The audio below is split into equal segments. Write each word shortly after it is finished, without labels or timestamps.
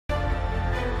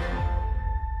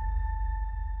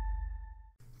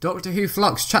Doctor Who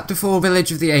Flux, Chapter 4,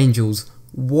 Village of the Angels.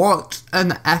 What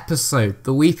an episode.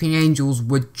 The Weeping Angels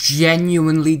were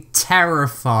genuinely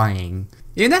terrifying.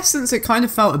 In essence, it kind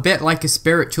of felt a bit like a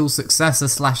spiritual successor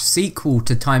slash sequel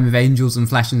to Time of Angels and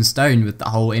Flesh and Stone, with the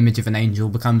whole image of an angel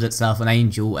becomes itself an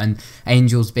angel and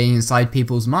angels being inside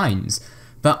people's minds.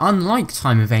 But unlike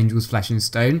Time of Angels, Flesh and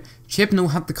Stone,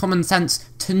 Chibnall had the common sense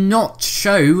to not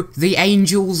show the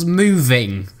angels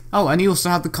moving. Oh, and he also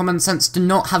had the common sense to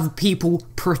not have people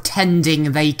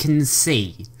pretending they can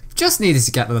see. Just needed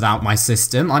to get that out my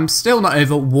system. I'm still not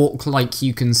over Walk Like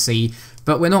You Can See,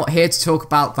 but we're not here to talk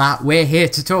about that. We're here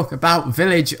to talk about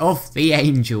Village of the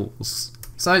Angels.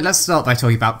 So let's start by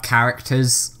talking about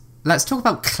characters. Let's talk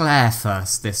about Claire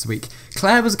first this week.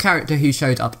 Claire was a character who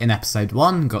showed up in episode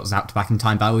 1, got zapped back in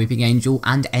time by a Weeping Angel,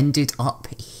 and ended up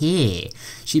here.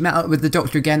 She met up with the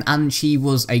Doctor again, and she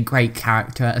was a great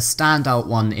character, a standout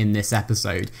one in this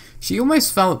episode. She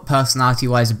almost felt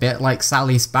personality-wise a bit like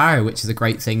Sally Sparrow, which is a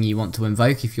great thing you want to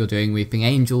invoke if you're doing Weeping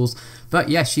Angels. But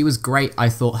yeah, she was great. I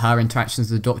thought her interactions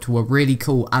with the Doctor were really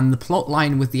cool, and the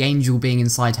plotline with the angel being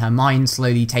inside her mind,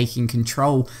 slowly taking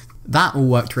control, that all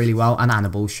worked really well, and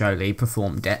Annabelle Sholey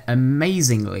performed it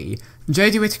amazingly.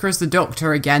 Jodie Whittaker as the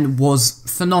Doctor, again, was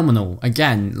phenomenal.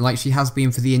 Again, like she has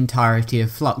been for the entirety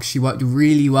of Flux. She worked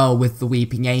really well with the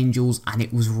Weeping Angels, and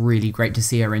it was really great to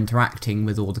see her interacting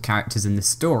with all the characters in this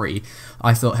story.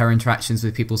 I thought her interactions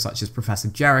with people such as Professor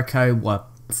Jericho were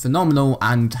phenomenal,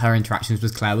 and her interactions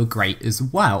with Claire were great as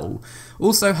well.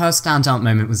 Also, her standout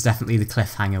moment was definitely the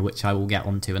cliffhanger, which I will get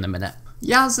onto in a minute.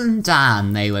 Yaz and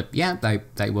Dan, they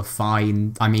were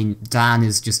fine. I mean, Dan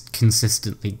is just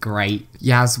consistently great.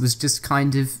 Yaz was just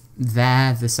kind of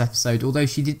there this episode, although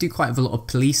she did do quite a lot of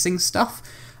policing stuff.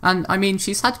 And, I mean,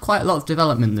 she's had quite a lot of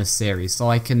development in this series, so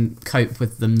I can cope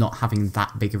with them not having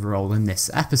that big of a role in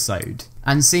this episode.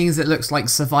 And seeing as it looks like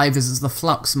Survivors as the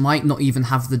Flux might not even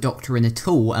have the Doctor in at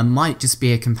all, and might just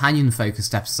be a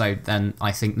companion-focused episode, then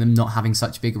I think them not having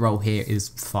such a big role here is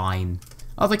fine.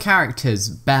 Other characters,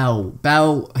 Belle.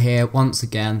 Belle here, once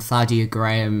again, Thadia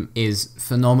Graham is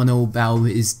phenomenal. Belle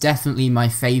is definitely my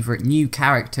favourite new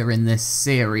character in this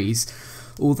series,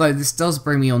 although this does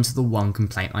bring me on to the one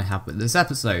complaint I have with this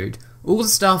episode. All the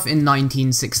stuff in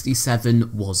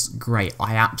 1967 was great.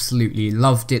 I absolutely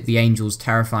loved it. The Angels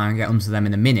terrifying, I'll get onto them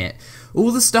in a minute.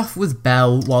 All the stuff with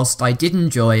Belle, whilst I did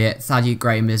enjoy it, Thadia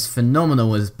Graham is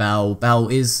phenomenal as Belle. Belle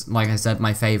is, like I said,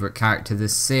 my favourite character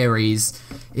this series.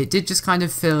 It did just kind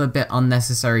of feel a bit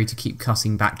unnecessary to keep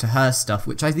cutting back to her stuff,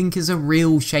 which I think is a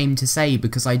real shame to say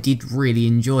because I did really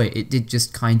enjoy it. It did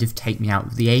just kind of take me out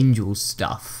of the Angels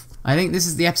stuff. I think this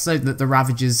is the episode that the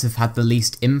Ravagers have had the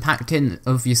least impact in.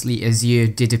 Obviously, Azure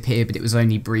did appear, but it was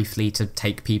only briefly to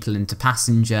take people into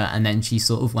Passenger, and then she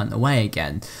sort of went away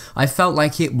again. I felt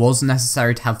like it was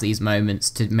necessary to have these moments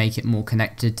to make it more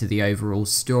connected to the overall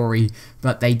story,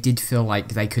 but they did feel like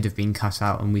they could have been cut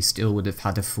out and we still would have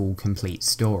had a full, complete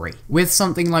story. With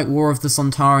something like War of the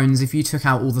Sontarans, if you took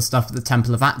out all the stuff at the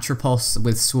Temple of Atropos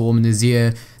with Swarm and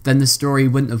Azure, then the story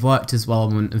wouldn't have worked as well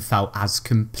and wouldn't have felt as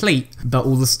complete. But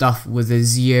all the stuff with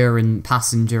Azure and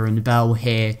Passenger and Belle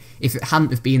here, if it hadn't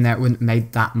have been there, it wouldn't have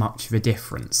made that much of a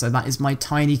difference. So that is my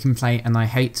tiny complaint, and I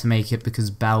hate to make it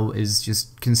because Belle is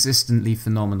just consistently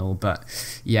phenomenal, but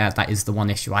yeah, that is the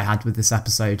one issue I had with this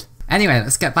episode. Anyway,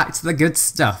 let's get back to the good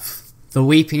stuff. The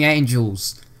Weeping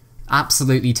Angels.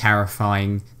 Absolutely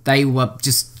terrifying. They were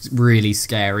just really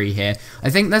scary here.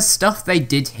 I think there's stuff they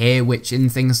did here which in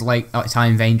things like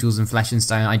Time of Angels and Flesh and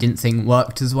Stone I didn't think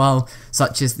worked as well,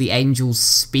 such as the angels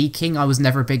speaking. I was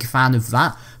never a big fan of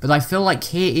that, but I feel like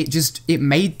here it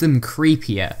made them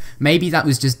creepier. Maybe that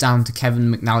was just down to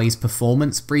Kevin McNally's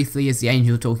performance briefly as the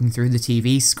angel talking through the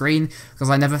TV screen, because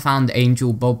I never found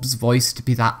Angel Bob's voice to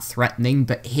be that threatening,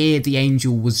 but here the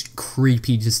angel was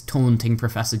creepy, just taunting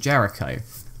Professor Jericho.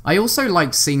 I also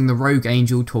liked seeing the rogue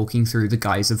angel talking through the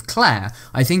guise of Claire.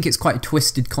 I think it's quite a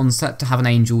twisted concept to have an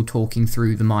angel talking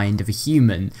through the mind of a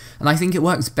human, and I think it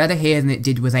works better here than it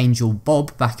did with Angel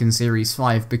Bob back in Series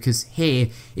 5, because here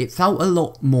it felt a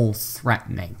lot more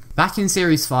threatening. Back in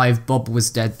Series 5, Bob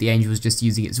was dead, the angel was just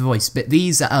using its voice, but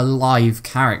these are alive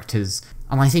characters.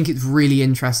 And I think it's really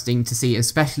interesting to see,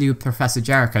 especially with Professor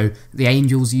Jericho, the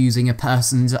angels using a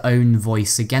person's own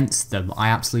voice against them. I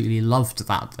absolutely loved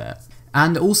that bit.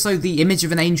 And also the image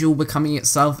of an angel becoming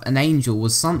itself an angel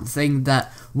was something that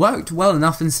worked well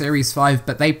enough in Series 5,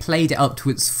 but they played it up to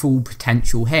its full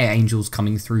potential here. Angels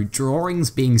coming through drawings,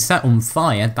 being set on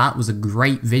fire, that was a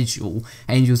great visual.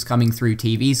 Angels coming through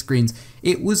TV screens,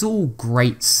 it was all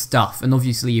great stuff. And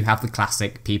obviously you have the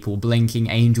classic people blinking,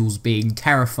 angels being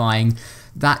terrifying.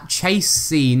 That chase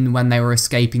scene when they were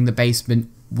escaping the basement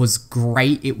was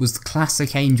great. It was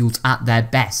classic Angels at their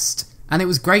best. And it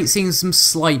was great seeing some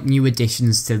slight new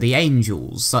additions to the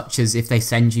Angels, such as if they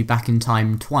send you back in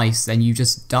time twice, then you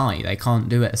just die. They can't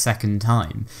do it a second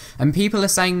time. And people are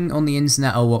saying on the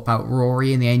internet, oh, what about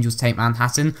Rory and the Angels Take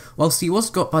Manhattan? Whilst he was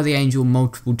got by the Angel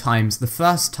multiple times, the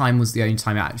first time was the only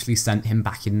time it actually sent him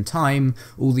back in time.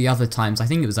 All the other times, I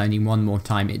think it was only one more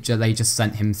time, they just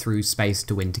sent him through space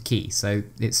to Winter Key, so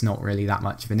it's not really that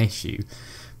much of an issue.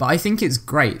 But I think it's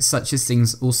great, such as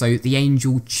things also the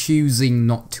Angel choosing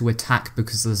not to attack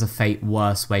because there's a fate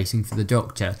worse waiting for the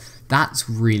Doctor. That's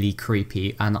really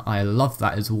creepy, and I love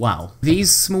that as well.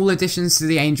 These small additions to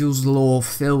the Angel's lore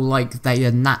feel like they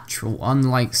are natural,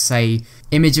 unlike, say,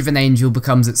 Image of an Angel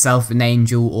becomes itself an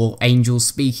angel, or Angel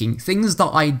speaking. Things that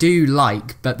I do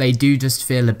like, but they do just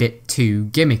feel a bit too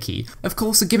gimmicky. Of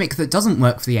course, a gimmick that doesn't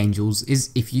work for the Angels is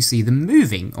if you see them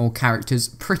moving, or characters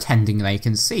pretending they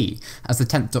can see. As the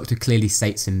 10th Doctor clearly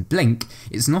states in Blink,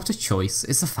 it's not a choice,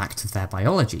 it's a fact of their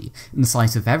biology. In the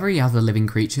sight of every other living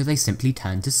creature, they simply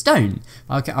turn to stone.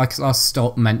 Okay, I'll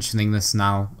stop mentioning this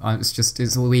now.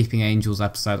 It's a Weeping Angels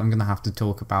episode. I'm gonna have to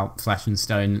talk about Flesh and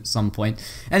Stone at some point.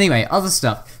 Anyway, other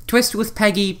stuff. Twist with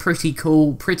Peggy, pretty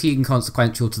cool, pretty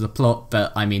inconsequential to the plot,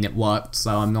 but I mean it worked,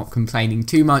 so I'm not complaining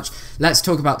too much. Let's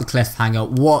talk about the cliffhanger.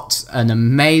 What an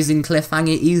amazing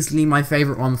cliffhanger, easily my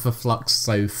favourite one for Flux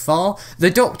so far.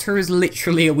 The Doctor is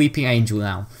literally a Weeping Angel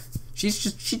now.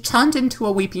 She turned into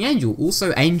a Weeping Angel.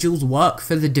 Also, Angels work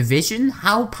for the Division?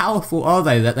 How powerful are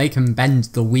they that they can bend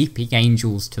the Weeping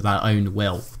Angels to their own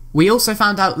will? We also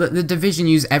found out that the Division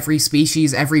use every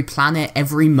species, every planet,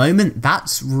 every moment.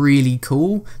 That's really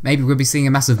cool. Maybe we'll be seeing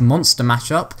a massive monster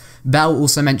mashup. Belle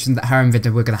also mentioned that her and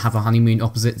Vida were going to have a honeymoon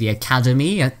opposite the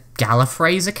Academy, a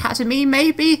Gallifrey's Academy,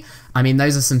 maybe? I mean,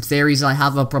 those are some theories I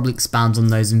have. I'll probably expand on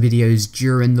those in videos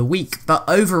during the week. But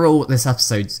overall, this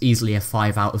episode's easily a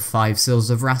 5 out of 5 Seals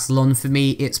of Rassilon for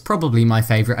me. It's probably my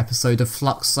favourite episode of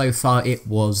Flux so far. It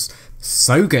was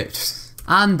so good.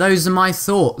 And those are my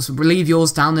thoughts. Leave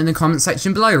yours down in the comment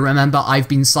section below. Remember, I've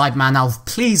been Sideman Alf.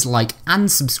 Please like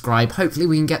and subscribe. Hopefully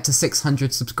we can get to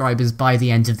 600 subscribers by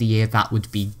the end of the year. That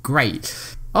would be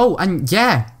great. Oh, and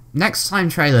yeah, next time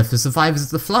trailer for Survivors of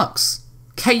the Flux.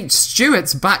 Kate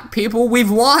Stewart's back, people.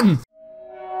 We've won!